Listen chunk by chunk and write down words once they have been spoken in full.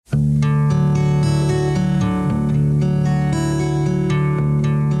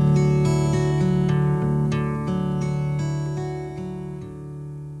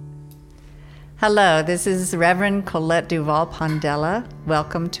Hello, this is Reverend Colette Duval-Pondella.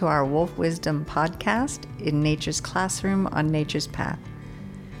 Welcome to our Wolf Wisdom podcast in Nature's Classroom on Nature's Path.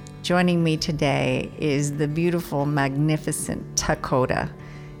 Joining me today is the beautiful, magnificent Dakota.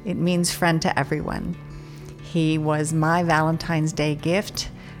 It means friend to everyone. He was my Valentine's Day gift,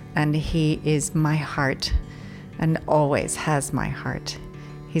 and he is my heart, and always has my heart.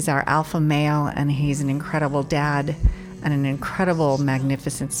 He's our alpha male, and he's an incredible dad and an incredible,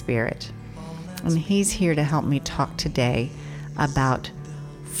 magnificent spirit. And he's here to help me talk today about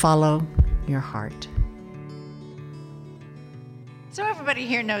follow your heart. So everybody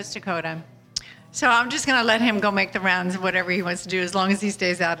here knows Dakota. So I'm just going to let him go make the rounds of whatever he wants to do as long as he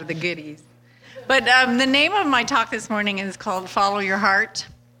stays out of the goodies. But the name of my talk this morning is called Follow Your Heart.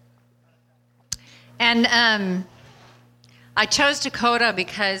 And I chose Dakota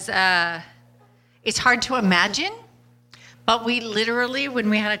because it's hard to imagine. But we literally, when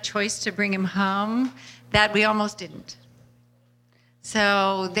we had a choice to bring him home, that we almost didn't.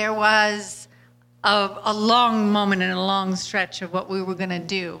 So there was a long moment and a long stretch of what we were going to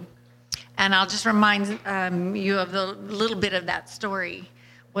do. And I'll just remind you of the little bit of that story,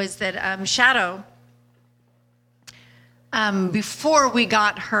 was that Shadow, before we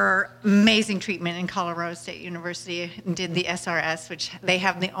got her amazing treatment in Colorado State University and did the SRS, which they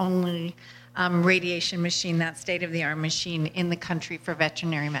have the only radiation machine, that state-of-the-art machine in the country for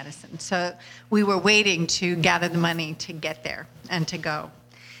veterinary medicine. So we were waiting to gather the money to get there and to go.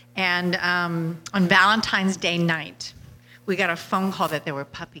 And on Valentine's Day night, we got a phone call that there were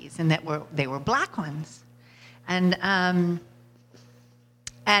puppies and that they were black ones. And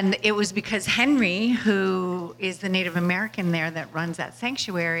it was because Henry, who is the Native American there that runs that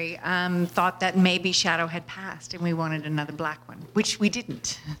sanctuary, thought that maybe Shadow had passed and we wanted another black one, which we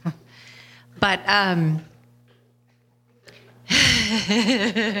didn't. But,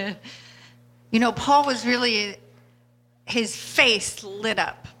 Paul was really, his face lit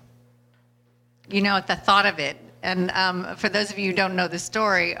up, at the thought of it. And for those of you who don't know the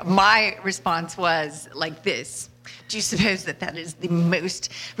story, my response was like this: do you suppose that is the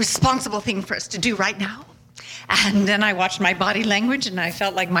most responsible thing for us to do right now? And then I watched my body language and I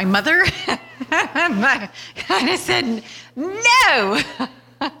felt like my mother. And I said, no.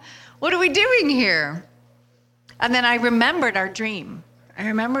 What are we doing here? And then I remembered our dream. I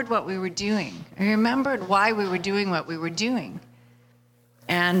remembered what we were doing. I remembered why we were doing what we were doing.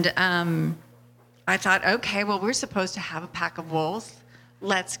 And I thought, okay, well, we're supposed to have a pack of wolves.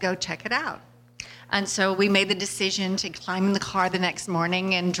 Let's go check it out. And so we made the decision to climb in the car the next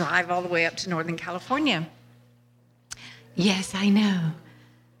morning and drive all the way up to Northern California. Yes, I know.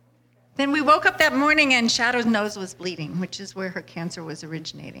 Then we woke up that morning and Shadow's nose was bleeding, which is where her cancer was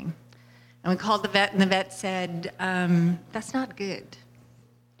originating. And we called the vet, and the vet said, that's not good.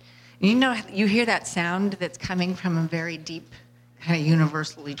 You hear that sound that's coming from a very deep, kind of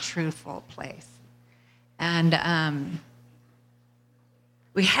universally truthful place. And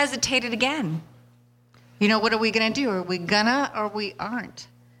we hesitated again. What are we going to do? Are we gonna or we aren't?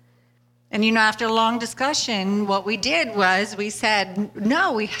 And, after a long discussion, what we did was we said,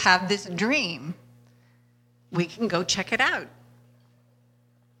 no, we have this dream. We can go check it out.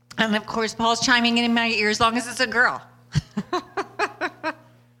 And, of course, Paul's chiming in my ear, as long as it's a girl.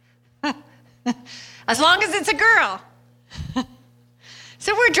 As long as it's a girl.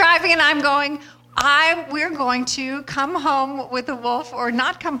 So we're driving, and I'm going, we're going to come home with a wolf or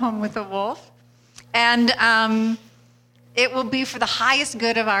not come home with a wolf. And it will be for the highest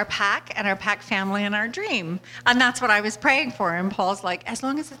good of our pack and our pack family and our dream. And that's what I was praying for. And Paul's like, as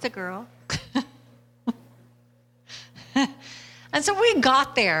long as it's a girl. And so we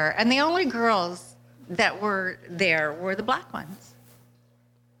got there, and the only girls that were there were the black ones.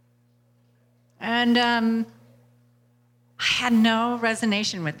 And I had no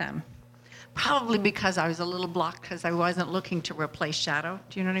resonation with them. Probably because I was a little blocked because I wasn't looking to replace Shadow.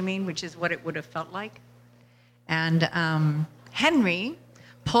 Do you know what I mean? Which is what it would have felt like. And Henry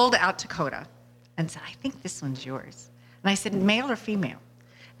pulled out Dakota and said, I think this one's yours. And I said, male or female?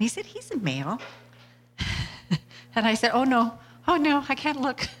 And he said, he's a male. And I said, oh no, I can't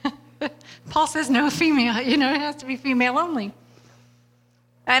look. Paul says no female, it has to be female only.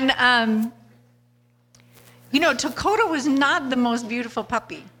 And, Dakota was not the most beautiful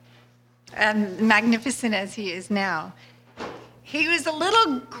puppy, and magnificent as he is now. He was a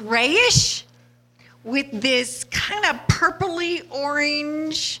little grayish, with this kind of purpley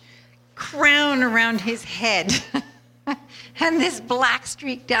orange crown around his head and this black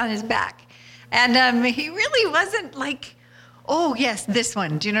streak down his back. And he really wasn't like, oh, yes, this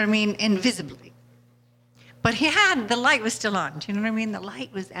one. Do you know what I mean? Invisibly. But the light was still on. Do you know what I mean? The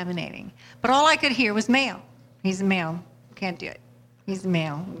light was emanating. But all I could hear was male. He's a male. Can't do it. He's a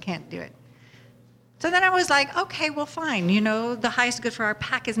male. Can't do it. So then I was like, okay, well, fine. The highest good for our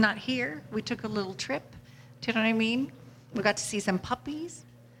pack is not here. We took a little trip. Do you know what I mean? We got to see some puppies.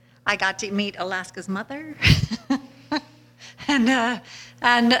 I got to meet Alaska's mother.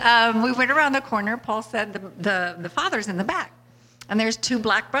 and we went around the corner. Paul said the father's in the back. And there's two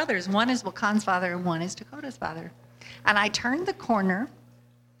black brothers. One is Wakan's father and one is Dakota's father. And I turned the corner,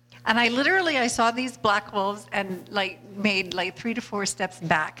 and I saw these black wolves and made 3 to 4 steps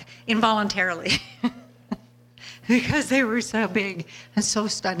back involuntarily because they were so big and so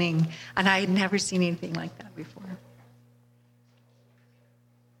stunning. And I had never seen anything like that before.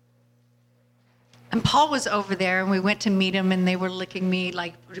 And Paul was over there, and we went to meet him, and they were licking me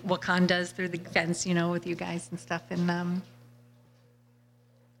like Wakan does through the fence, with you guys and stuff. And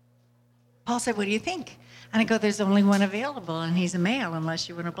Paul said, what do you think? And I go, there's only one available, and he's a male unless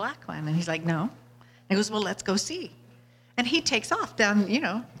you want a black one. And he's like, no. And he goes, well, let's go see. And he takes off down the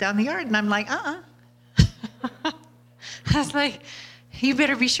yard, and I'm like, I was like, you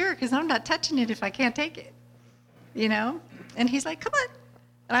better be sure, because I'm not touching it if I can't take it, And he's like, come on.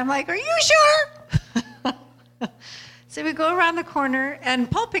 And I'm like, are you sure? So we go around the corner,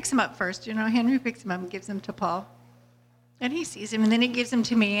 and Paul picks him up first. Henry picks him up and gives him to Paul. And he sees him, and then he gives him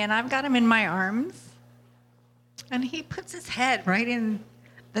to me, and I've got him in my arms. And he puts his head right in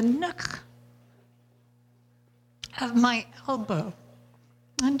the nook of my elbow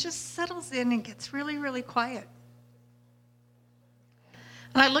and just settles in and gets really, really quiet.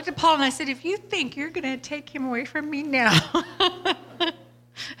 And I looked at Paul, and I said, if you think you're going to take him away from me now,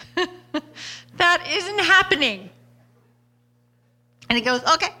 that isn't happening. And he goes,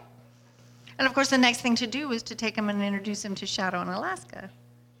 okay. And of course, the next thing to do was to take him and introduce him to Shadow in Alaska.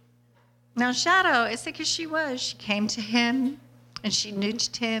 Now, Shadow, as sick as she was, she came to him, and she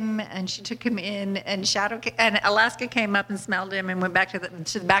nudged him, and she took him in, and Alaska came up and smelled him and went back to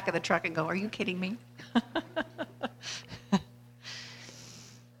the back of the truck and go, are you kidding me?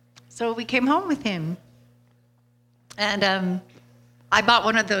 So we came home with him. And I bought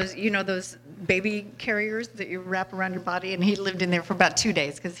one of those, those baby carriers that you wrap around your body, and he lived in there for about 2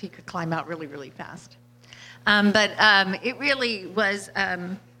 days because he could climb out really, really fast. But it really was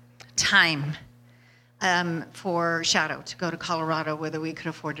time for Shadow to go to Colorado, whether we could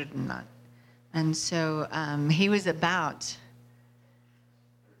afford it or not. And so he was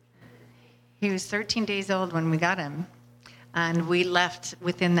 13 days old when we got him, and we left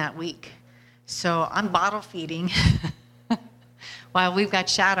within that week. So I'm bottle feeding while we've got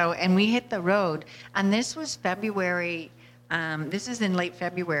Shadow, and we hit the road. And this was February. This is in late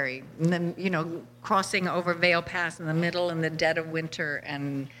February, and then, crossing over Vail Pass in the middle in the dead of winter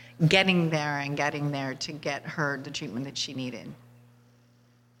and getting there to get her the treatment that she needed.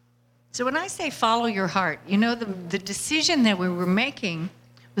 So when I say follow your heart, the decision that we were making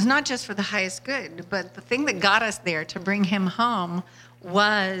was not just for the highest good, but the thing that got us there to bring him home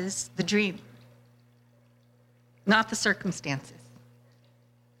was the dream, not the circumstances.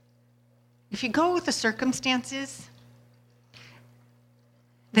 If you go with the circumstances,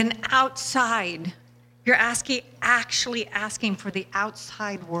 then outside, you're actually asking for the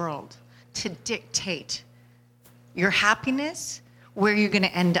outside world to dictate your happiness, where you're going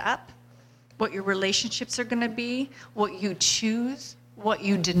to end up, what your relationships are going to be, what you choose, what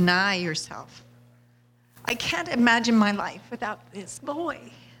you deny yourself. I can't imagine my life without this boy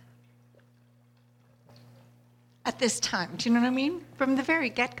at this time. Do you know what I mean? From the very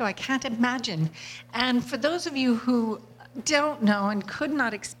get-go, I can't imagine. And for those of you who don't know and could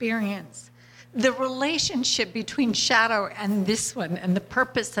not experience the relationship between Shadow and this one, and the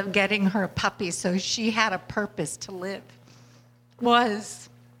purpose of getting her a puppy so she had a purpose to live, was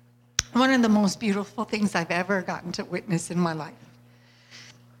one of the most beautiful things I've ever gotten to witness in my life.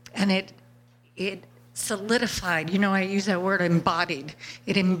 And it solidified, I use that word embodied.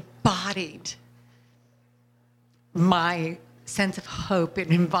 It embodied my sense of hope.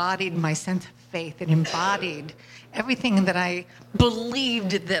 It embodied my sense of faith. It embodied everything that I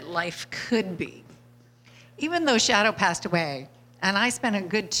believed that life could be. Even though Shadow passed away, and I spent a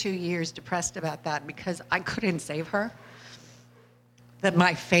good 2 years depressed about that because I couldn't save her, that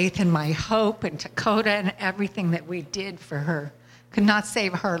my faith and my hope and Dakota and everything that we did for her could not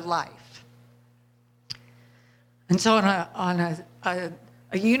save her life. And so on a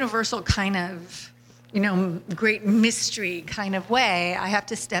universal kind of, great mystery kind of way, I have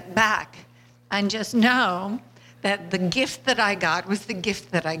to step back and just know that the gift that I got was the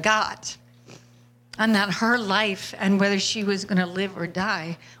gift that I got. And that her life and whether she was going to live or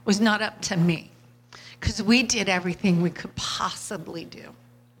die was not up to me. because we did everything we could possibly do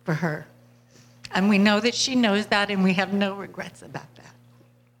for her. And we know that she knows that, and we have no regrets about that.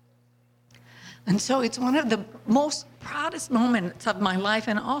 And so it's one of the most proudest moments of my life,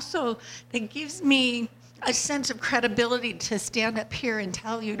 and also that gives me a sense of credibility to stand up here and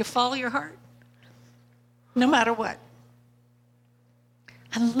tell you to follow your heart, no matter what.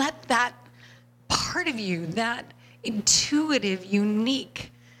 And let that part of you, that intuitive,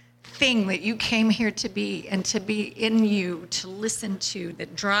 unique thing that you came here to be, and to be in you, to listen to,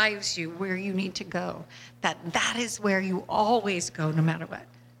 that drives you where you need to go, that is where you always go, no matter what.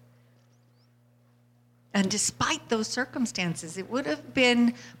 And despite those circumstances, it would have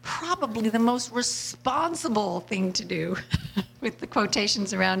been probably the most responsible thing to do, with the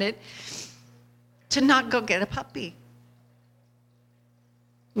quotations around it, to not go get a puppy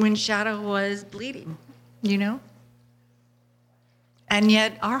when Shadow was bleeding, you know? And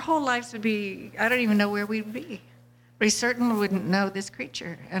yet our whole lives would be, I don't even know where we'd be. We certainly wouldn't know this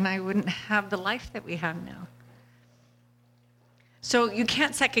creature, and I wouldn't have the life that we have now. So you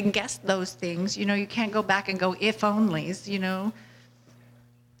can't second guess those things, you know, you can't go back and go if onlys, you know,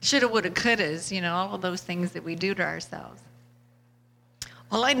 shoulda, woulda, couldas, you know, all of those things that we do to ourselves.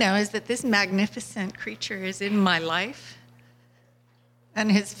 All I know is that this magnificent creature is in my life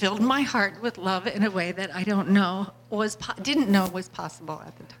and has filled my heart with love in a way that I didn't know was possible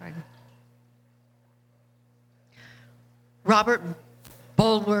at the time. Robert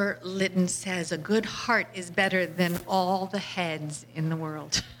Bulwer-Lytton says, a good heart is better than all the heads in the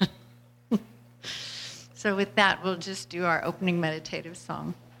world. So with that, we'll just do our opening meditative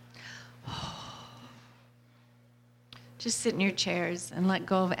song. Just sit in your chairs and let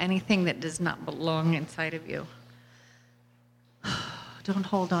go of anything that does not belong inside of you. Don't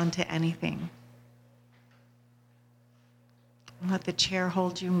hold on to anything. Let the chair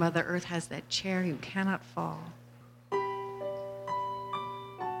hold you. Mother Earth has that chair. You cannot fall.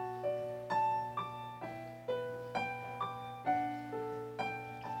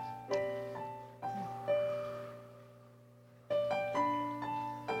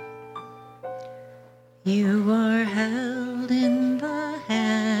 You are held in the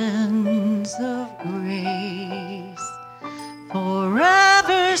hands of grace,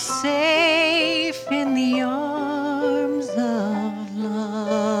 forever safe in the arms of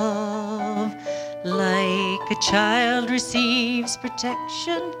love. Like a child receives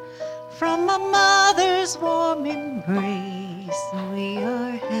protection from a mother's warm embrace, we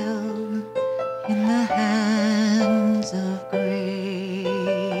are held in the hands of grace.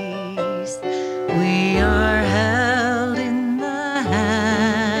 We are held in the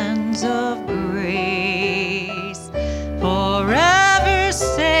hands of grace, forever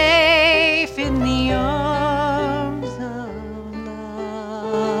safe in the arms of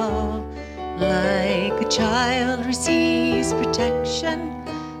love. Like a child receives protection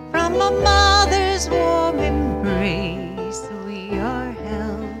from a mother's warm embrace, we are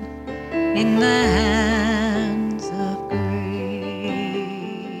held in the hands of grace.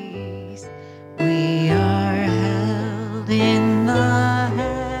 We are held in the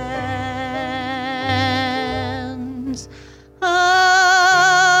hands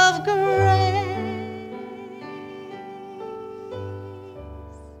of grace.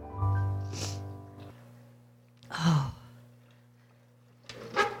 Oh.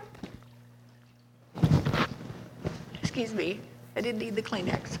 Excuse me, I didn't need the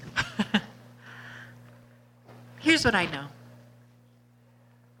Kleenex. Here's what I know.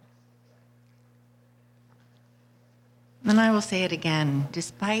 And I will say it again,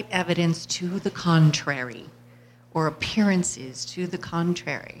 despite evidence to the contrary, or appearances to the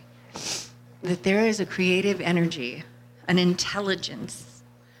contrary, that there is a creative energy, an intelligence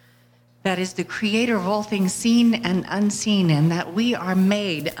that is the creator of all things seen and unseen, and that we are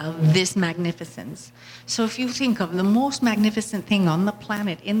made of this magnificence. So if you think of the most magnificent thing on the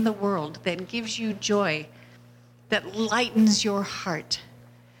planet, in the world, that gives you joy, that lightens your heart,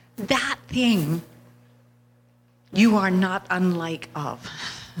 that thing you are not unlike of.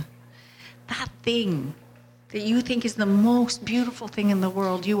 That thing that you think is the most beautiful thing in the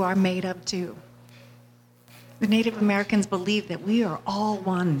world, you are made of too. The Native Americans believe that we are all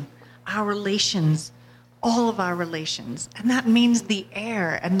one. Our relations, all of our relations. And that means the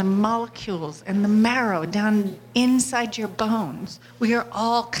air and the molecules and the marrow down inside your bones. We are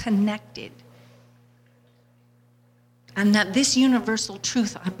all connected. And that this universal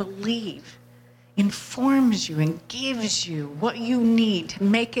truth, I believe, informs you and gives you what you need to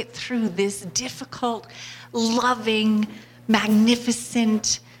make it through this difficult, loving,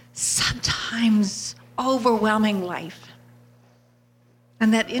 magnificent, sometimes overwhelming life.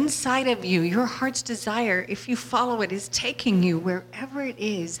 And that inside of you, your heart's desire, if you follow it, is taking you wherever it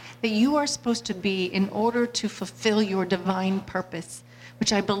is that you are supposed to be in order to fulfill your divine purpose,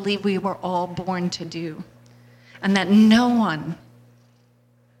 which I believe we were all born to do. And that no one,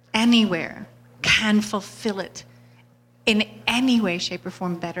 anywhere, can fulfill it in any way, shape, or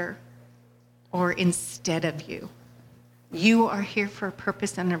form better or instead of you. You are here for a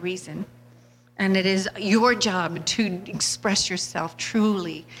purpose and a reason. And it is your job to express yourself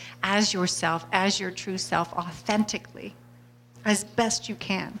truly as yourself, as your true self, authentically, as best you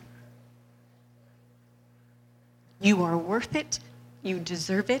can. You are worth it, you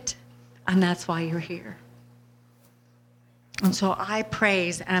deserve it, and that's why you're here. And so I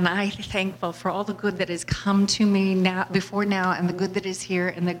praise and I'm thankful for all the good that has come to me now, before now, and the good that is here,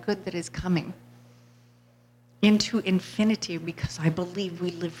 and the good that is coming into infinity, because I believe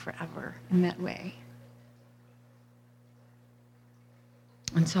we live forever in that way.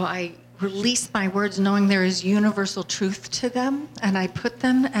 And so I release my words knowing there is universal truth to them, and I put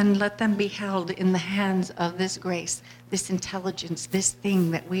them and let them be held in the hands of this grace, this intelligence, this thing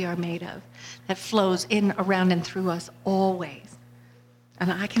that we are made of, that flows in, around, and through us always.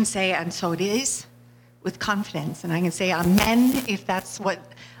 And I can say, and so it is, with confidence. And I can say amen if that's what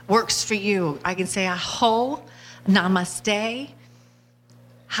works for you. I can say aho, namaste,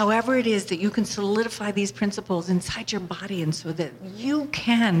 however it is that you can solidify these principles inside your body, and so that you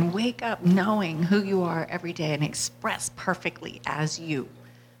can wake up knowing who you are every day and express perfectly as you.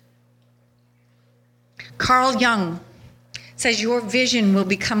 Carl Jung says your vision will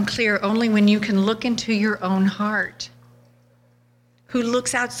become clear only when you can look into your own heart. Who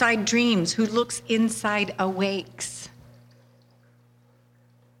looks outside dreams, who looks inside awakes.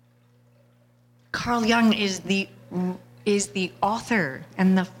 Carl Jung is the author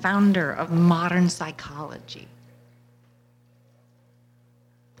and the founder of modern psychology.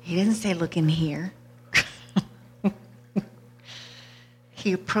 He didn't say, look in here.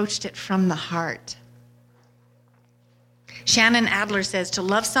 He approached it from the heart. Shannon Adler says, to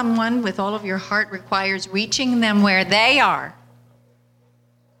love someone with all of your heart requires reaching them where they are,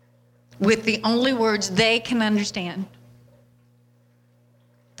 with the only words they can understand.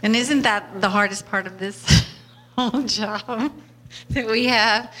 And isn't that the hardest part of this whole job that we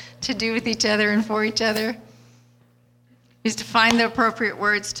have to do with each other and for each other? Is to find the appropriate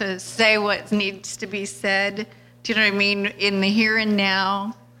words to say what needs to be said, do you know what I mean, in the here and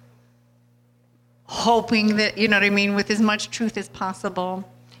now, hoping that, you know what I mean, with as much truth as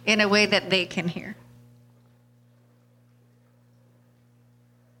possible in a way that they can hear.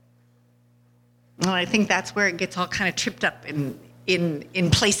 Well, I think that's where it gets all kind of tripped up in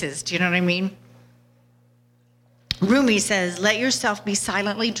places, do you know what I mean? Rumi says, let yourself be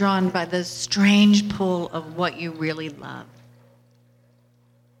silently drawn by the strange pull of what you really love.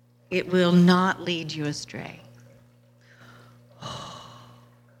 It will not lead you astray.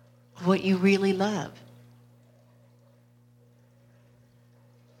 What you really love.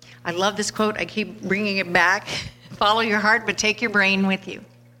 I love this quote. I keep bringing it back. Follow your heart, but take your brain with you.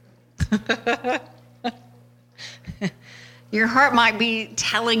 Your heart might be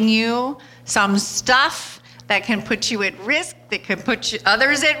telling you some stuff that can put you at risk, that can put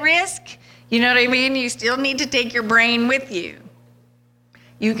others at risk. You know what I mean? You still need to take your brain with you.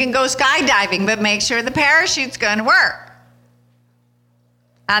 You can go skydiving, but make sure the parachute's going to work.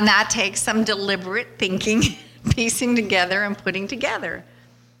 And that takes some deliberate thinking, piecing together and putting together.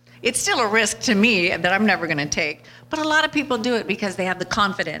 It's still a risk to me that I'm never going to take. But a lot of people do it because they have the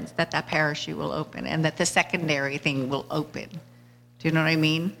confidence that that parachute will open and that the secondary thing will open. Do you know what I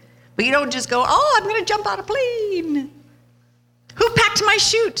mean? But you don't just go, oh, I'm going to jump out of a plane. Who packed my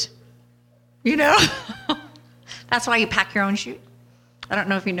chute? You know? That's why you pack your own chute. I don't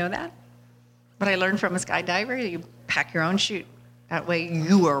know if you know that. But I learned from a skydiver, you pack your own chute. That way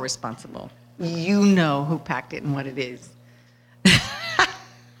you are responsible. You know who packed it and what it is.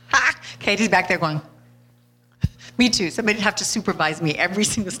 Katie's back there going, me too. Somebody'd have to supervise me every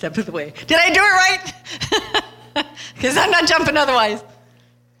single step of the way. Did I do it right? Because I'm not jumping otherwise.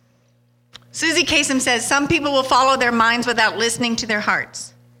 Susie Kasem says, some people will follow their minds without listening to their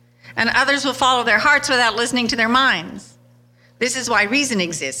hearts, and others will follow their hearts without listening to their minds. This is why reason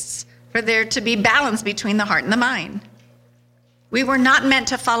exists, for there to be balance between the heart and the mind. We were not meant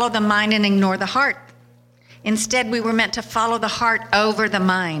to follow the mind and ignore the heart. Instead, we were meant to follow the heart over the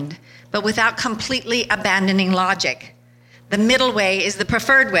mind, but without completely abandoning logic. The middle way is the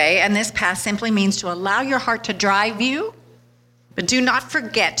preferred way, and this path simply means to allow your heart to drive you, but do not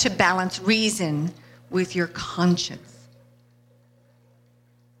forget to balance reason with your conscience.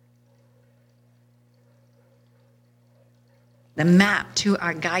 The map to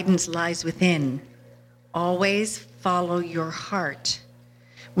our guidance lies within. Always follow your heart.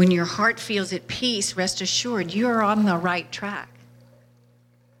 When your heart feels at peace, rest assured you're on the right track.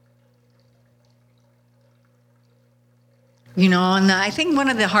 You know, and I think one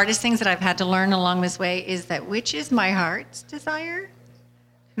of the hardest things that I've had to learn along this way is that which is my heart's desire? You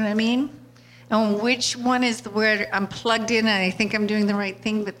know what I mean? And which one is where I'm plugged in and I think I'm doing the right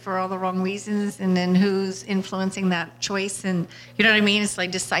thing, but for all the wrong reasons, and then who's influencing that choice? And you know what I mean? It's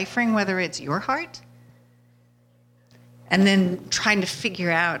like deciphering whether it's your heart and then trying to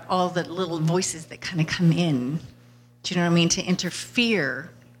figure out all the little voices that kind of come in, do you know what I mean, to interfere,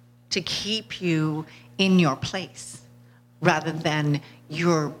 to keep you in your place rather than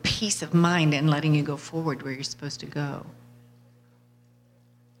your peace of mind and letting you go forward where you're supposed to go.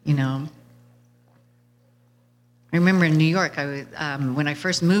 You know? I remember in New York, when I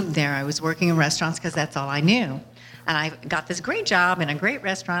first moved there, I was working in restaurants because that's all I knew. And I got this great job in a great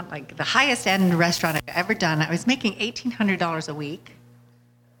restaurant, like the highest end restaurant I've ever done. I was making $1,800 a week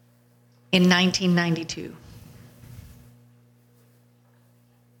in 1992.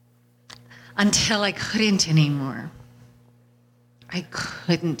 Until I couldn't anymore. I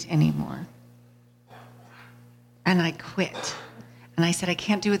couldn't anymore. And I quit. And I said, I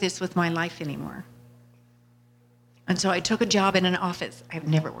can't do this with my life anymore. And so I took a job in an office. I've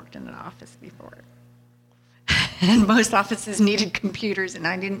never worked in an office before. And most offices needed computers, and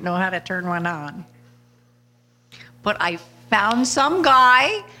I didn't know how to turn one on. But I found some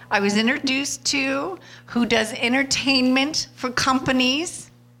guy I was introduced to who does entertainment for companies,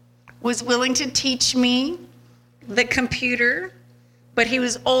 was willing to teach me the computer, but he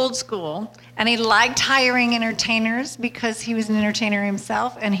was old school, and he liked hiring entertainers because he was an entertainer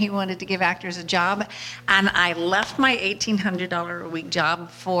himself, and he wanted to give actors a job. And I left my $1,800 a week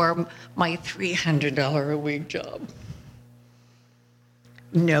job for my $300 a week job.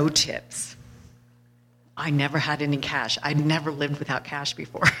 No tips. I never had any cash. I'd never lived without cash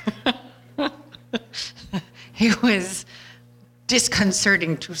before. It was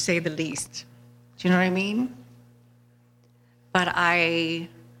disconcerting, to say the least. Do you know what I mean? But I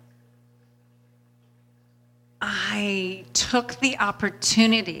took the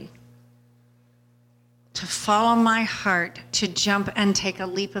opportunity to follow my heart, to jump and take a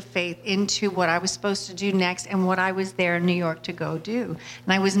leap of faith into what I was supposed to do next and what I was there in New York to go do.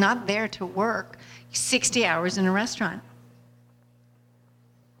 And I was not there to work 60 hours in a restaurant.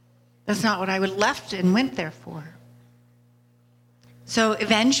 That's not what I would left and went there for. So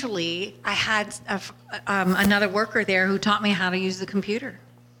eventually, I had another worker there who taught me how to use the computer.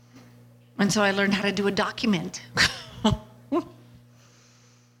 And so I learned how to do a document.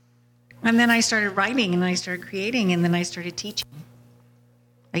 And then I started writing, and I started creating, and then I started teaching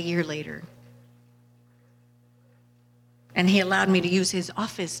a year later. And he allowed me to use his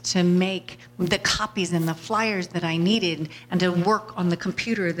office to make the copies and the flyers that I needed and to work on the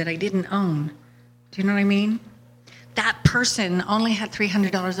computer that I didn't own. Do you know what I mean? That person only had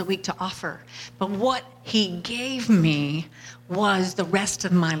 $300 a week to offer. But what he gave me was the rest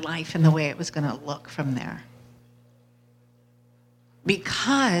of my life and the way it was going to look from there.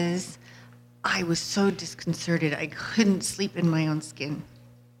 Because I was so disconcerted, I couldn't sleep in my own skin.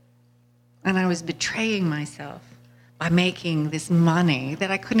 And I was betraying myself by making this money that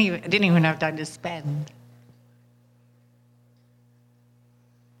I didn't even have time to spend.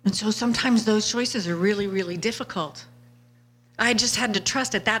 And so sometimes those choices are really, really difficult. I just had to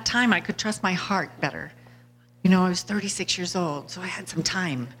trust. At that time, I could trust my heart better. You know, I was 36 years old, so I had some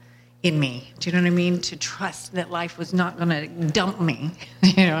time in me, do you know what I mean, to trust that life was not going to dump me,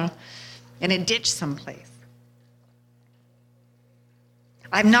 you know, in a ditch someplace.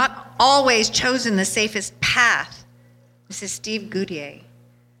 I've not always chosen the safest path. This is Steve Goudier.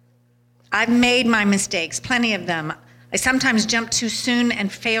 I've made my mistakes, plenty of them. I sometimes jump too soon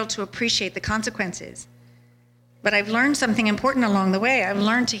and fail to appreciate the consequences. But I've learned something important along the way. I've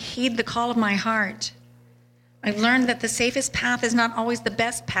learned to heed the call of my heart. I've learned that the safest path is not always the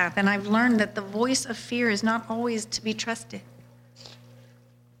best path, and I've learned that the voice of fear is not always to be trusted.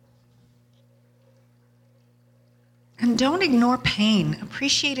 And don't ignore pain.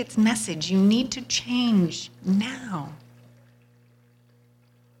 Appreciate its message. You need to change now.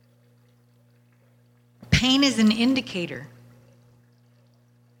 Pain is an indicator.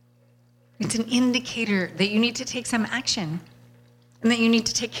 It's an indicator that you need to take some action and that you need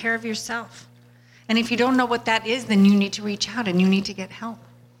to take care of yourself. And if you don't know what that is, then you need to reach out and you need to get help.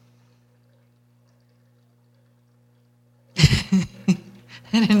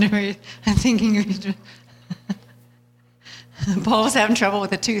 I'm thinking Paul was having trouble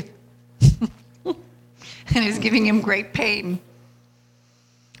with a tooth. and is giving him great pain.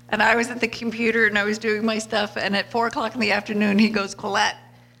 And I was at the computer and I was doing my stuff, and at 4 o'clock in the afternoon, he goes, "Colette,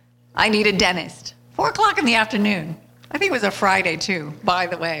 I need a dentist." 4 o'clock in the afternoon. I think it was a Friday too, by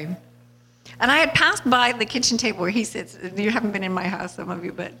the way. And I had passed by the kitchen table where he sits. You haven't been in my house, some of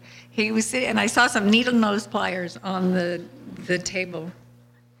you, but he was sitting, and I saw some needle nose pliers on the table.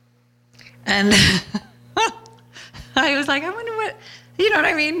 And I was like, I wonder what, you know what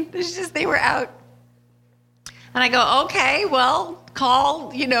I mean? It's just, they were out. And I go, okay, well,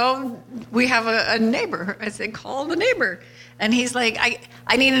 call, we have a neighbor. I said, call the neighbor. And he's like,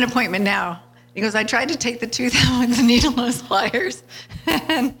 I need an appointment now. He goes, I tried to take the tooth out with the needle nose pliers,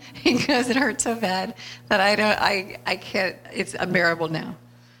 and he goes, it hurts so bad that I can't, it's unbearable now.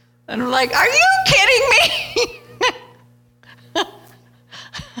 And I'm like, are you kidding me?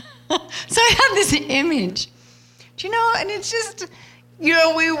 So I have this image, and it's just,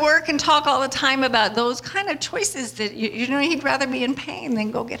 we work and talk all the time about those kind of choices that, he'd rather be in pain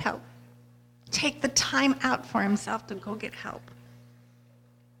than go get help. Take the time out for himself to go get help.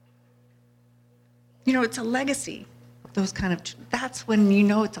 It's a legacy. Those kind of, that's when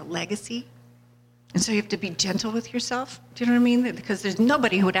it's a legacy. And so you have to be gentle with yourself. Do you know what I mean? Because there's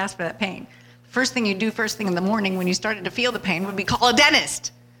nobody who would ask for that pain. First thing you do first thing in the morning when you started to feel the pain would be call a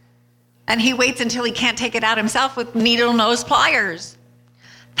dentist. And he waits until he can't take it out himself with needle nose pliers.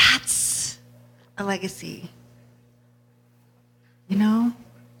 That's a legacy.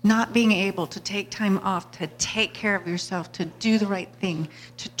 Not being able to take time off to take care of yourself, to do the right thing,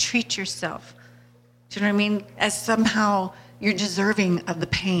 to treat yourself. Do you know what I mean? As somehow you're deserving of the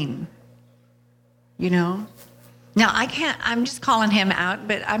pain. Now I'm just calling him out,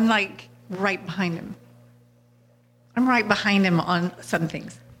 but I'm like right behind him. I'm right behind him on some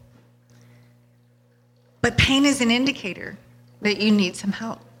things. But pain is an indicator that you need some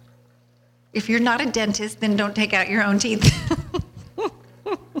help. If you're not a dentist, then don't take out your own teeth.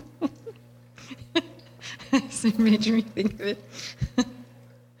 So it made me think of it.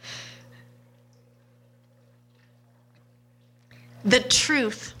 The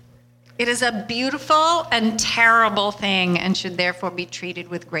truth. It is a beautiful and terrible thing and should therefore be treated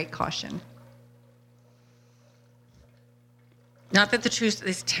with great caution. Not that the truth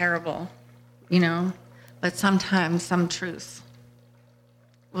is terrible, but sometimes some truth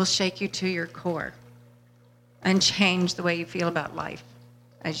will shake you to your core and change the way you feel about life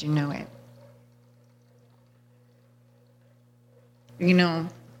as you know it.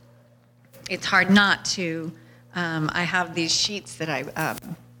 It's hard not to. I have these sheets that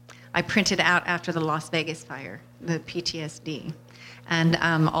I printed out after the Las Vegas fire, the PTSD, and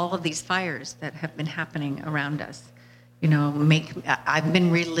all of these fires that have been happening around us. I've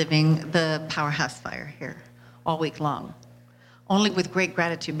been reliving the powerhouse fire here all week long, only with great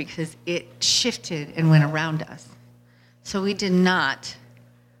gratitude because it shifted and went around us. So we did not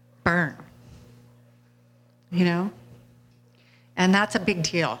burn, and that's a big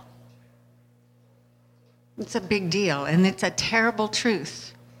deal. It's a big deal, and it's a terrible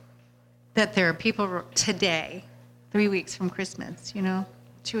truth that there are people today, 3 weeks from Christmas,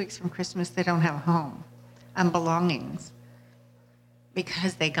 2 weeks from Christmas, they don't have a home and belongings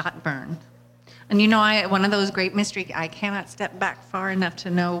because they got burned. And one of those great mysteries, I cannot step back far enough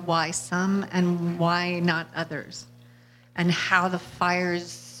to know why some and why not others, and how the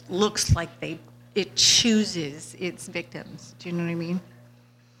fires looks like it chooses its victims. Do you know what I mean?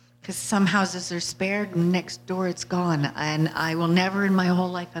 Because some houses are spared and next door it's gone. And I will never in my whole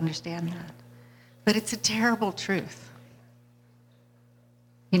life understand that. But it's a terrible truth.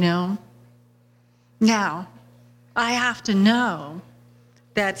 Now, I have to know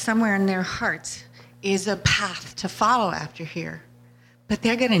that somewhere in their hearts is a path to follow after here. But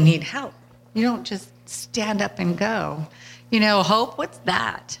they're going to need help. You don't just stand up and go. Hope, what's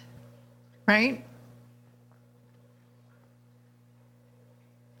that? Right?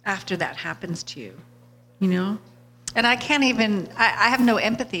 After that happens to you, And I can't even, I have no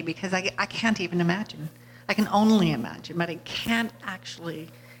empathy because I can't even imagine. I can only imagine, but I can't actually,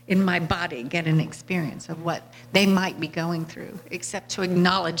 in my body, get an experience of what they might be going through, except to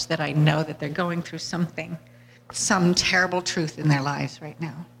acknowledge that I know that they're going through something, some terrible truth in their lives right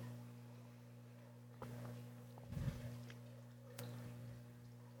now.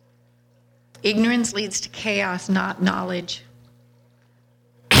 Ignorance leads to chaos, not knowledge.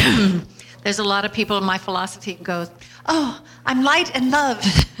 There's a lot of people in my philosophy who goes, oh, I'm light and love.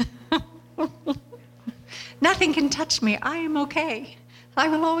 Nothing can touch me. I am okay. I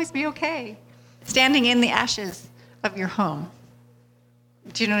will always be okay. Standing in the ashes of your home.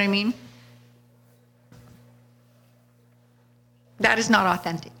 Do you know what I mean? That is not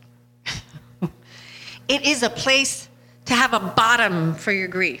authentic. it is a place to have a bottom for your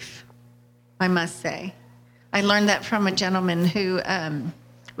grief, I must say. I learned that from a gentleman who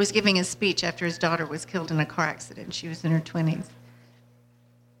was giving a speech after his daughter was killed in a car accident. She was in her 20s.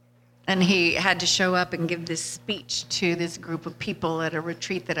 And he had to show up and give this speech to this group of people at a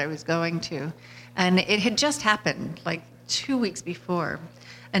retreat that I was going to. And it had just happened, like 2 weeks before.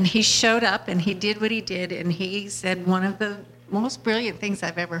 And he showed up and he did what he did. And he said one of the most brilliant things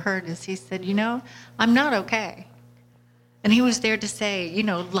I've ever heard is he said, I'm not okay. And he was there to say,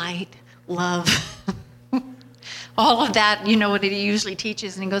 light, love, all of that, what he usually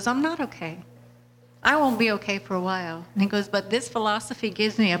teaches. And he goes, I'm not okay. I won't be okay for a while. And he goes, but this philosophy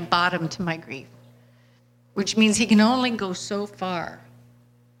gives me a bottom to my grief, which means he can only go so far,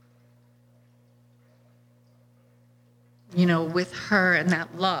 with her and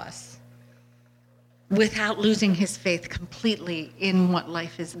that loss, without losing his faith completely in what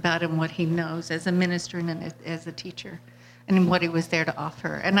life is about and what he knows as a minister and as a teacher and what he was there to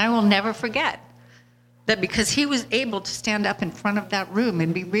offer. And I will never forget that because he was able to stand up in front of that room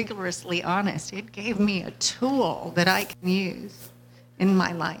and be rigorously honest, it gave me a tool that I can use in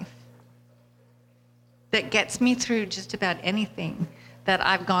my life that gets me through just about anything that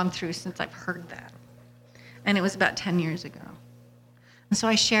I've gone through since I've heard that. And it was about 10 years ago. And so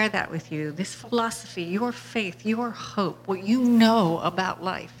I share that with you, this philosophy, your faith, your hope, what you know about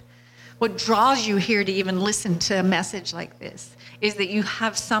life. What draws you here to even listen to a message like this is that you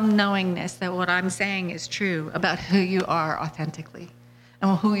have some knowingness that what I'm saying is true about who you are authentically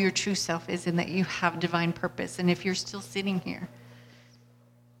and who your true self is, and that you have divine purpose. And if you're still sitting here,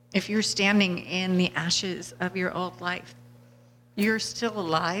 if you're standing in the ashes of your old life, you're still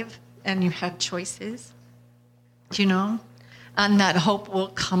alive and you have choices, and that hope will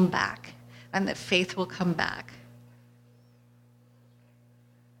come back and that faith will come back.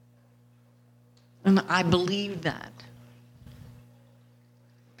 And I believe that.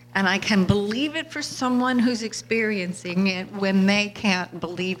 And I can believe it for someone who's experiencing it when they can't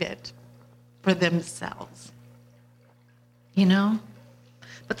believe it for themselves.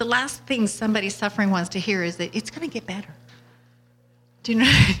 But the last thing somebody suffering wants to hear is that it's going to get better. Do you know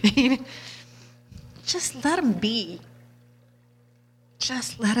what I mean? Just let them be.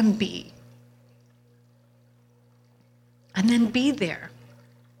 Just let them be. And then be there.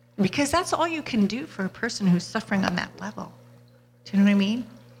 Because that's all you can do for a person who's suffering on that level. Do you know what I mean?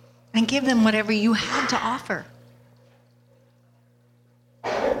 And give them whatever you have to offer.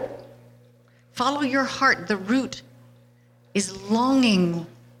 Follow your heart. The root is longing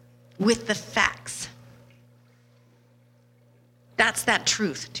with the facts. That's that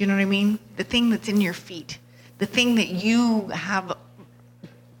truth. Do you know what I mean? The thing that's in your feet. The thing that you have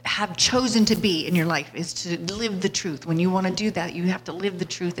chosen to be in your life is to live the truth. When you want to do that, you have to live the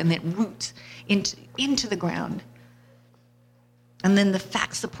truth, and it roots into the ground. And then the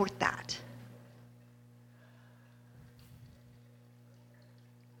facts support that.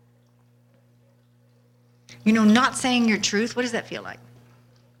 Not saying your truth, what does that feel like?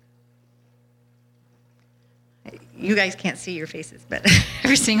 You guys can't see your faces, but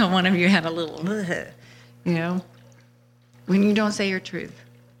every single one of you had a little, when you don't say your truth.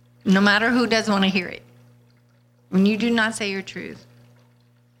 No matter who does want to hear it. When you do not say your truth.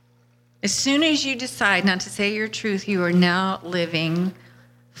 As soon as you decide not to say your truth, you are now living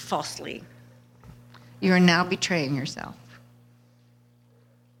falsely. You are now betraying yourself.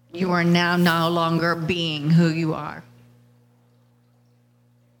 You are now no longer being who you are.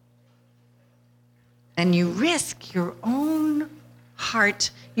 And you risk your own heart,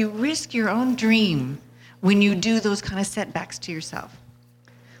 you risk your own dream when you do those kind of setbacks to yourself.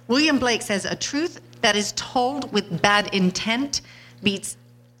 William Blake says, a truth that is told with bad intent beats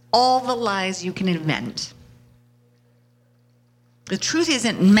all the lies you can invent. The truth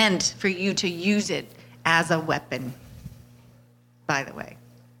isn't meant for you to use it as a weapon, by the way.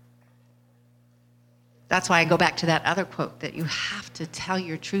 That's why I go back to that other quote, that you have to tell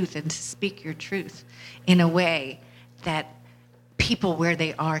your truth and to speak your truth in a way that people where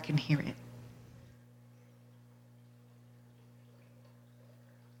they are can hear it.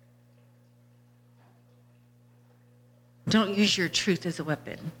 Don't use your truth as a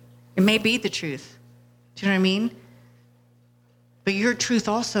weapon. It may be the truth. Do you know what I mean? But your truth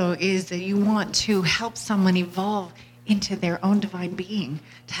also is that you want to help someone evolve into their own divine being,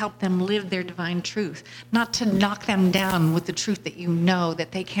 to help them live their divine truth, not to knock them down with the truth that you know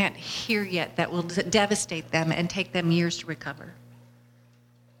that they can't hear yet, that will devastate them and take them years to recover.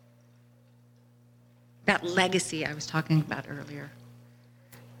 That legacy I was talking about earlier,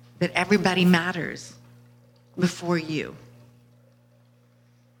 that everybody matters before you.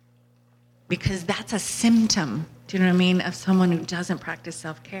 because that's a symptom, do you know what I mean, of someone who doesn't practice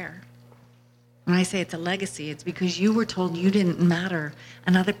self-care. When I say it's a legacy, it's because you were told you didn't matter,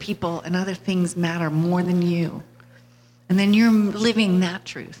 and other people and other things matter more than you. And then you're living that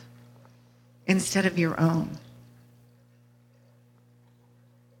truth instead of your own.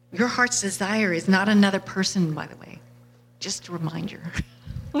 Your heart's desire is not another person, by the way. Just a reminder.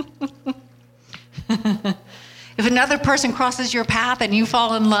 If another person crosses your path and you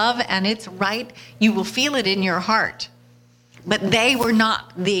fall in love and it's right, you will feel it in your heart. But they were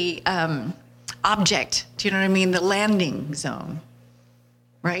not the object, do you know what I mean? The landing zone,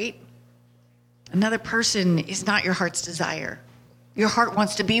 right? Another person is not your heart's desire. Your heart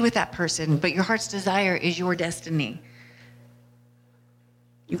wants to be with that person, but your heart's desire is your destiny.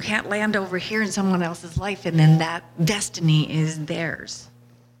 You can't land over here in someone else's life and then that destiny is theirs.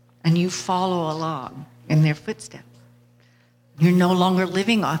 And you follow along in their footsteps. You're no longer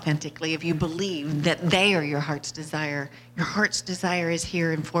living authentically if you believe that they are your heart's desire. Your heart's desire is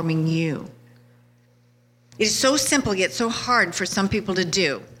here informing you. It is so simple yet so hard for some people to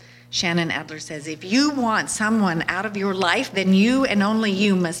do. Shannon Adler says, if you want someone out of your life, then you and only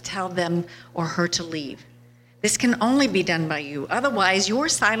you must tell them or her to leave. This can only be done by you. Otherwise, your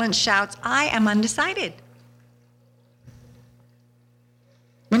silence shouts, I am undecided.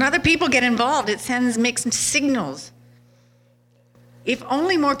 When other people get involved, it sends mixed signals. If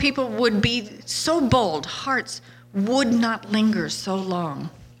only more people would be so bold, hearts would not linger so long.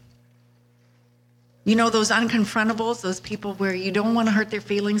 You know those unconfrontables, those people where you don't want to hurt their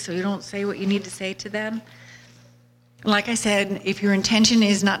feelings, so you don't say what you need to say to them? Like I said, if your intention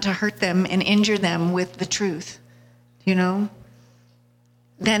is not to hurt them and injure them with the truth, you know,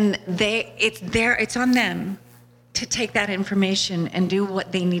 then it's on them to take that information and do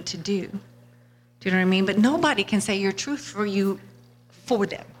what they need to do. Do you know what I mean? But nobody can say your truth for you, for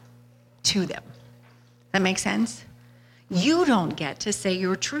them, to them. That makes sense? You don't get to say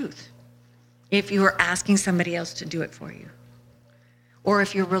your truth if you are asking somebody else to do it for you. Or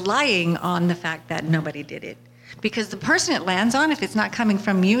if you're relying on the fact that nobody did it. Because the person it lands on, if it's not coming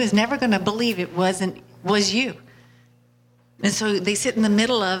from you, is never going to believe it was you. And so they sit in the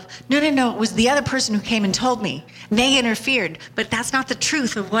middle of, no, it was the other person who came and told me. They interfered, but that's not the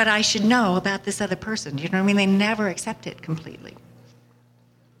truth of what I should know about this other person. You know what I mean? They never accept it completely.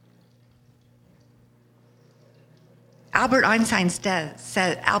 Albert Einstein says,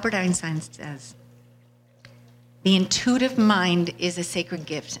 the intuitive mind is a sacred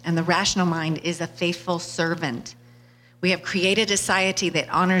gift, and the rational mind is a faithful servant. We have created a society that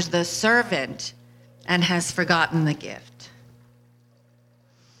honors the servant and has forgotten the gift.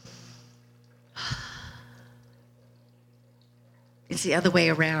 It's the other way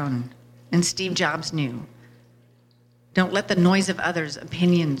around, and Steve Jobs knew. Don't let the noise of others'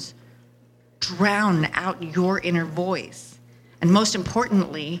 opinions drown out your inner voice. And most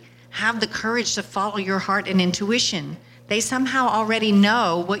importantly, have the courage to follow your heart and intuition. They somehow already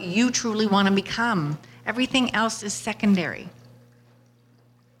know what you truly want to become. Everything else is secondary.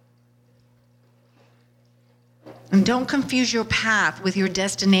 And don't confuse your path with your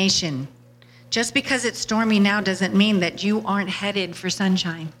destination. Just because it's stormy now doesn't mean that you aren't headed for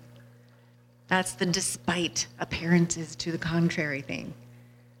sunshine. That's the despite appearances to the contrary thing.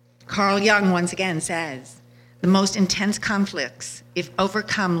 Carl Jung once again says, the most intense conflicts, if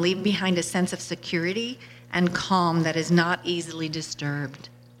overcome, leave behind a sense of security and calm that is not easily disturbed.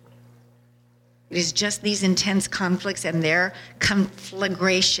 It is just these intense conflicts and their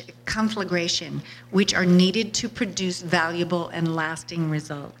conflagration which are needed to produce valuable and lasting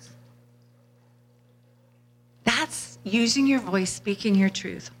results. That's using your voice, speaking your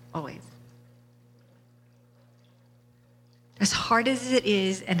truth, always. As hard as it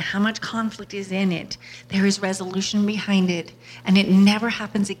is and how much conflict is in it, there is resolution behind it, and it never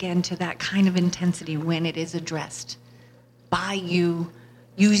happens again to that kind of intensity when it is addressed by you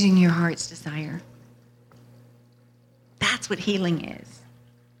using your heart's desire. That's what healing is.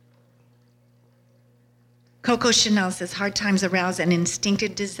 Coco Chanel says, hard times arouse an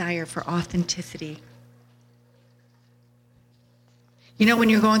instinctive desire for authenticity. You know, when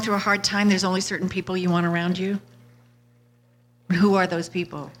you're going through a hard time, there's only certain people you want around you. Who are those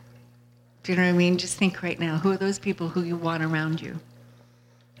people? Do you know what I mean? Just think right now. Who are those people who you want around you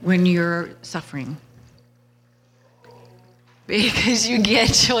when you're suffering? Because you get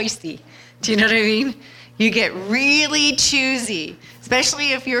choicey. Do you know what I mean? You get really choosy,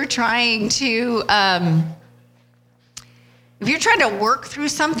 especially if you're trying to work through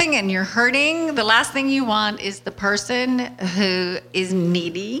something and you're hurting. The last thing you want is the person who is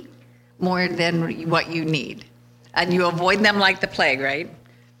needy more than what you need. And you avoid them like the plague, right?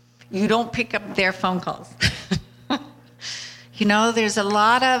 You don't pick up their phone calls. There's a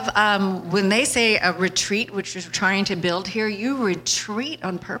lot of, when they say a retreat, which we're trying to build here, you retreat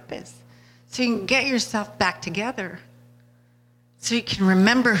on purpose. So you can get yourself back together. So you can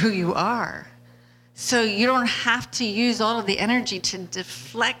remember who you are. So you don't have to use all of the energy to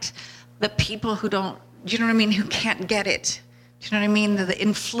deflect the people who don't, who can't get it. Do you know what I mean? The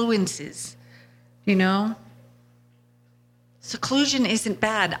influences, Seclusion isn't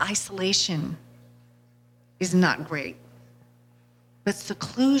bad. Isolation is not great. But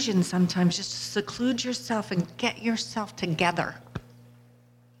seclusion sometimes, just seclude yourself and get yourself together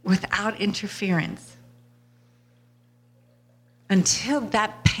without interference. Until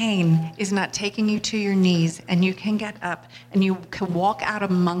that pain is not taking you to your knees and you can get up and you can walk out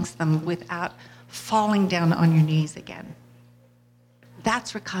amongst them without falling down on your knees again.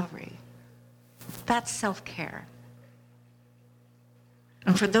 That's recovery. That's self-care.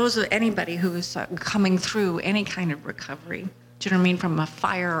 And for anybody who is coming through any kind of recovery, do you know what I mean, from a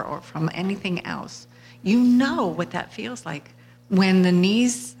fire or from anything else, you know what that feels like when the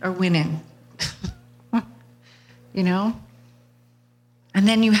knees are winning, And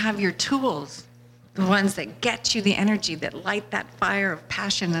then you have your tools, the ones that get you the energy, that light that fire of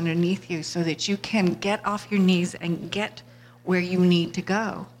passion underneath you so that you can get off your knees and get where you need to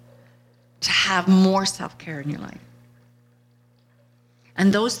go to have more self-care in your life.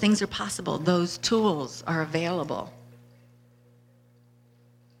 And those things are possible. Those tools are available.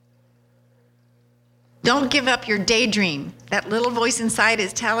 Don't give up your daydream. That little voice inside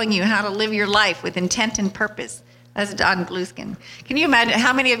is telling you how to live your life with intent and purpose. That's Don Blueskin. Can you imagine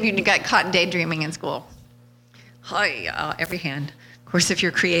how many of you got caught daydreaming in school? Hi, every hand. Of course, if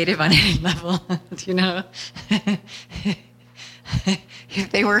you're creative on any level,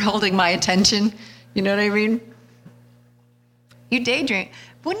 if they were holding my attention, you know what I mean? You daydream.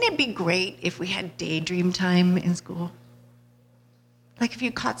 Wouldn't it be great if we had daydream time in school? Like if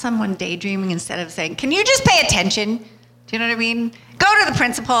you caught someone daydreaming instead of saying, can you just pay attention? Do you know what I mean? Go to the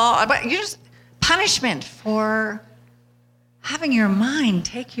principal. You just punishment for having your mind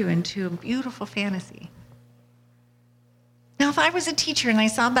take you into a beautiful fantasy. Now, if I was a teacher and I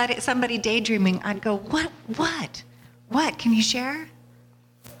saw somebody daydreaming, I'd go, what? Can you share?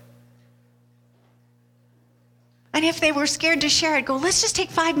 And if they were scared to share, I'd go, let's just take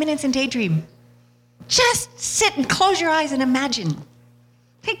 5 minutes and daydream. Just sit and close your eyes and imagine.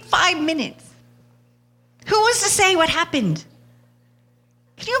 Take 5 minutes. Who was to say what happened?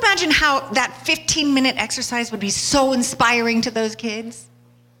 Can you imagine how that 15-minute exercise would be so inspiring to those kids?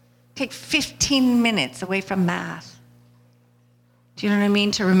 Take 15 minutes away from math. Do you know what I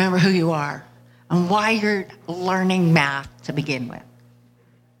mean? To remember who you are and why you're learning math to begin with.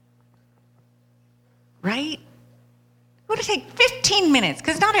 Right? It would take 15 minutes,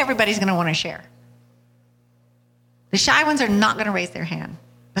 because not everybody's going to want to share. The shy ones are not going to raise their hand,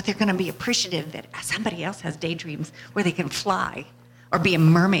 but they're going to be appreciative that somebody else has daydreams where they can fly or be a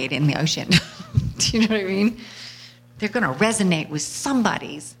mermaid in the ocean. Do you know what I mean? They're going to resonate with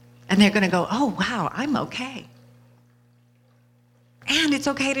somebody's, and they're going to go, oh, wow, I'm okay. And it's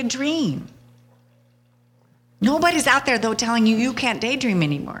okay to dream. Nobody's out there, though, telling you you can't daydream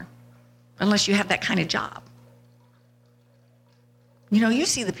anymore unless you have that kind of job. You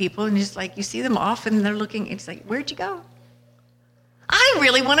see the people, and it's like you see them off, and they're looking. It's like, where'd you go? I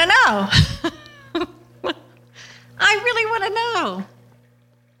really want to know. I really want to know.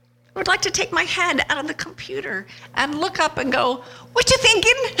 I would like to take my head out of the computer and look up and go, what you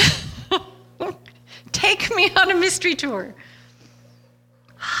thinking? Take me on a mystery tour.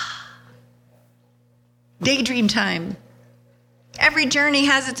 Daydream time. Every journey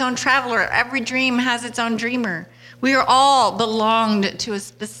has its own traveler. Every dream has its own dreamer. We are all belonged to a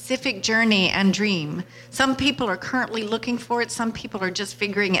specific journey and dream. Some people are currently looking for it. Some people are just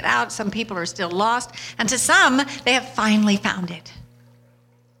figuring it out. Some people are still lost. And to some, they have finally found it.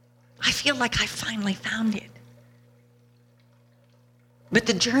 I feel like I finally found it. But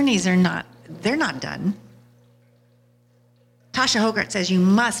the journeys they're not done. Tasha Hogarth says you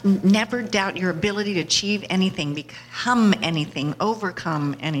must never doubt your ability to achieve anything, become anything,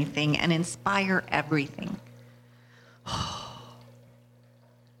 overcome anything, and inspire everything.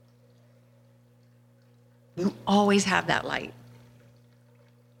 You always have that light.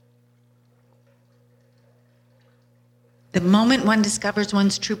 The moment one discovers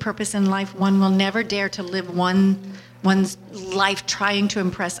one's true purpose in life, one will never dare to live one's life trying to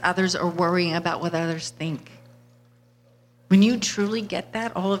impress others or worrying about what others think. When you truly get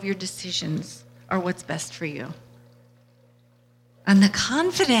that, all of your decisions are what's best for you. And the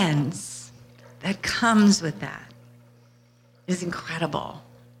confidence that comes with that is incredible.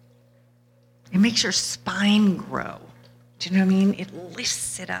 It makes your spine grow. Do you know what I mean? It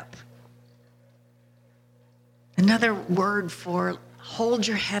lifts it up. Another word for hold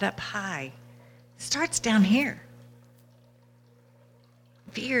your head up high starts down here.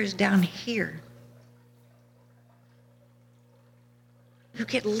 Fear is down here. You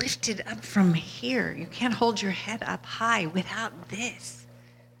get lifted up from here. You can't hold your head up high without this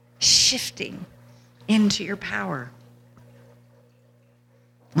shifting into your power.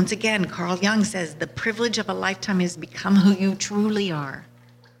 Once again, Carl Jung says, the privilege of a lifetime is become who you truly are.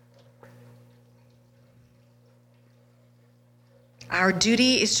 Our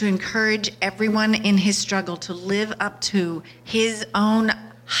duty is to encourage everyone in his struggle to live up to his own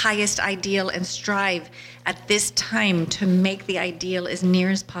highest ideal and strive at this time to make the ideal as near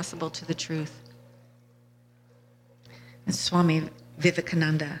as possible to the truth. And Swami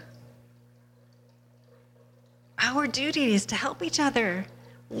Vivekananda. Our duty is to help each other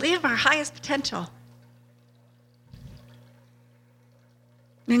live our highest potential.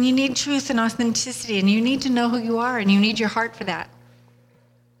 And you need truth and authenticity, and you need to know who you are, and you need your heart for that.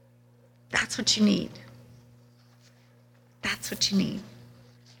 That's what you need. That's what you need.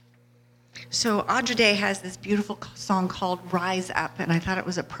 So Audra Day has this beautiful song called Rise Up, and I thought it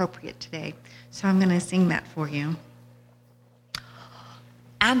was appropriate today. So I'm going to sing that for you.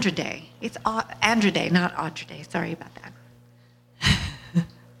 Andra Day. It's Andra Day, not Audra Day. Sorry about that.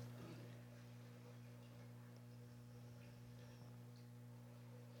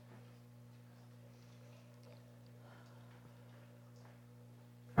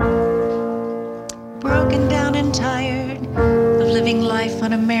 Broken down and tired of living life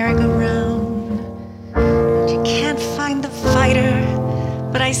on a merry-go-round. You can't find the fighter,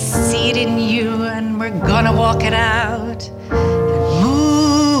 but I see it in you, and we're gonna walk it out and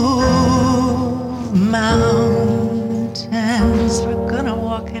move mountains. We're gonna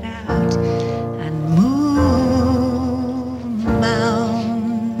walk it out and move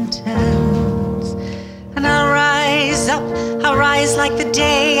mountains. And I'll rise up, I'll rise like the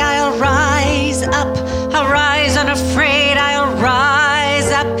day, I'll rise up, I'll rise unafraid, I'll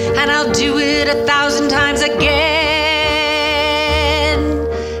rise up, and I'll do it 1,000 times again.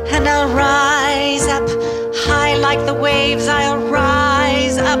 And I'll rise up, high like the waves, I'll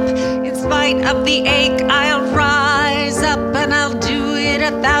rise up, in spite of the ache, I'll rise up, and I'll do it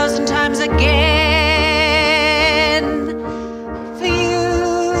 1,000 times again. For you.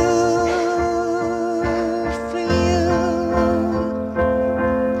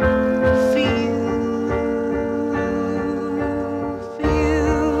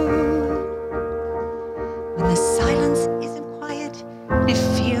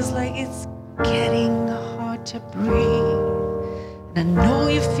 To breathe, and I know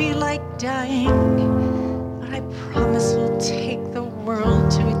you feel like dying, but I promise we'll take the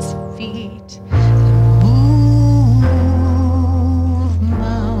world to its feet and move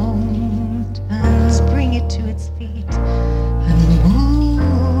mountains, bring it to its feet and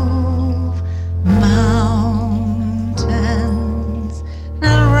move mountains. And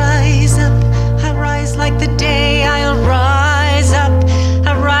I'll rise up, I'll rise like the day, I'll rise up,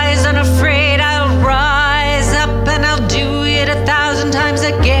 I'll rise unafraid, I'll rise up, and I'll do it 1,000 times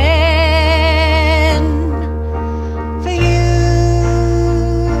again. For you,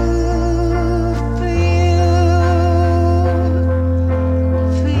 for you,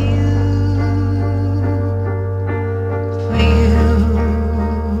 for you, for you.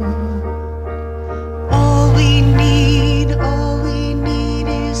 All we need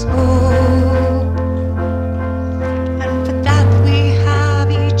is hope. And for that we have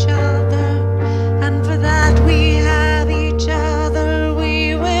each other. And for that we have each other.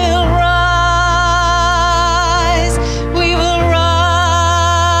 We will rise. We will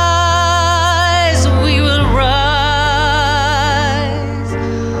rise. We will rise.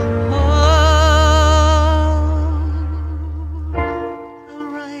 Oh,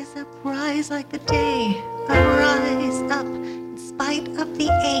 I'll rise up, rise like the day. I'll rise up in spite of the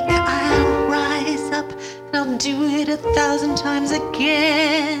ache. I'll rise up and I'll do it 1,000 times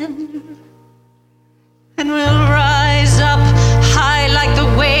again. And we'll rise up, high like the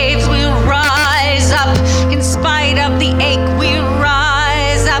waves, we'll rise up, in spite of the ache, we'll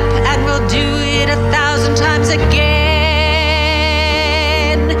rise up, and we'll do it 1,000 times again.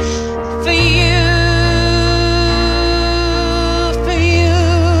 For you, for you,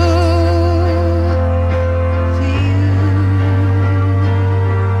 for you,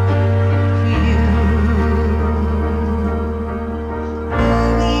 for you.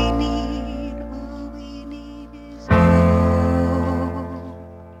 All we need is hope.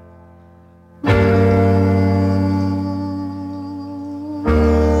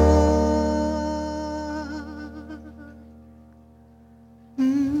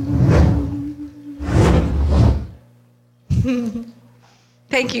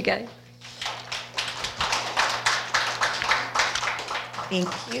 Thank you, guys. Thank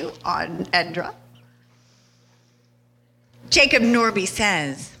you, Andra. Jacob Norby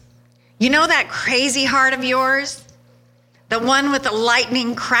says, you know that crazy heart of yours? The one with the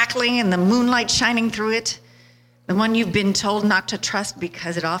lightning crackling and the moonlight shining through it? The one you've been told not to trust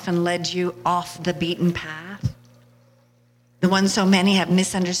because it often led you off the beaten path? The one so many have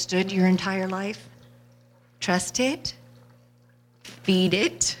misunderstood your entire life? Trust it, feed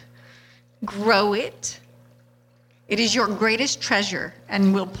it, grow it. It is your greatest treasure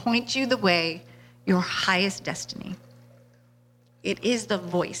and will point you the way, your highest destiny. It is the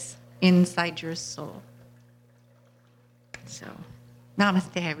voice inside your soul. So,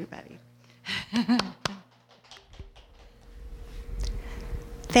 namaste, everybody.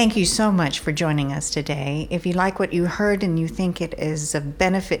 Thank you so much for joining us today. If you like what you heard and you think it is of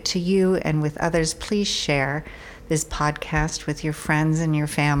benefit to you and with others, please share this podcast with your friends and your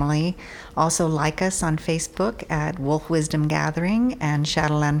family. Also like us on Facebook at Wolf Wisdom Gathering and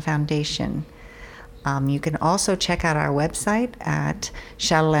Shadowland Foundation. You can also check out our website at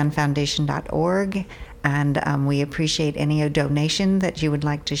shadowlandfoundation.org, and we appreciate any donation that you would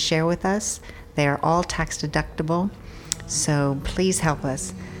like to share with us. They are all tax deductible, so please help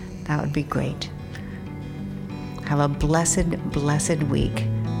us. That would be great. Have a blessed, blessed week,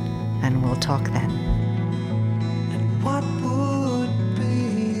 and we'll talk then.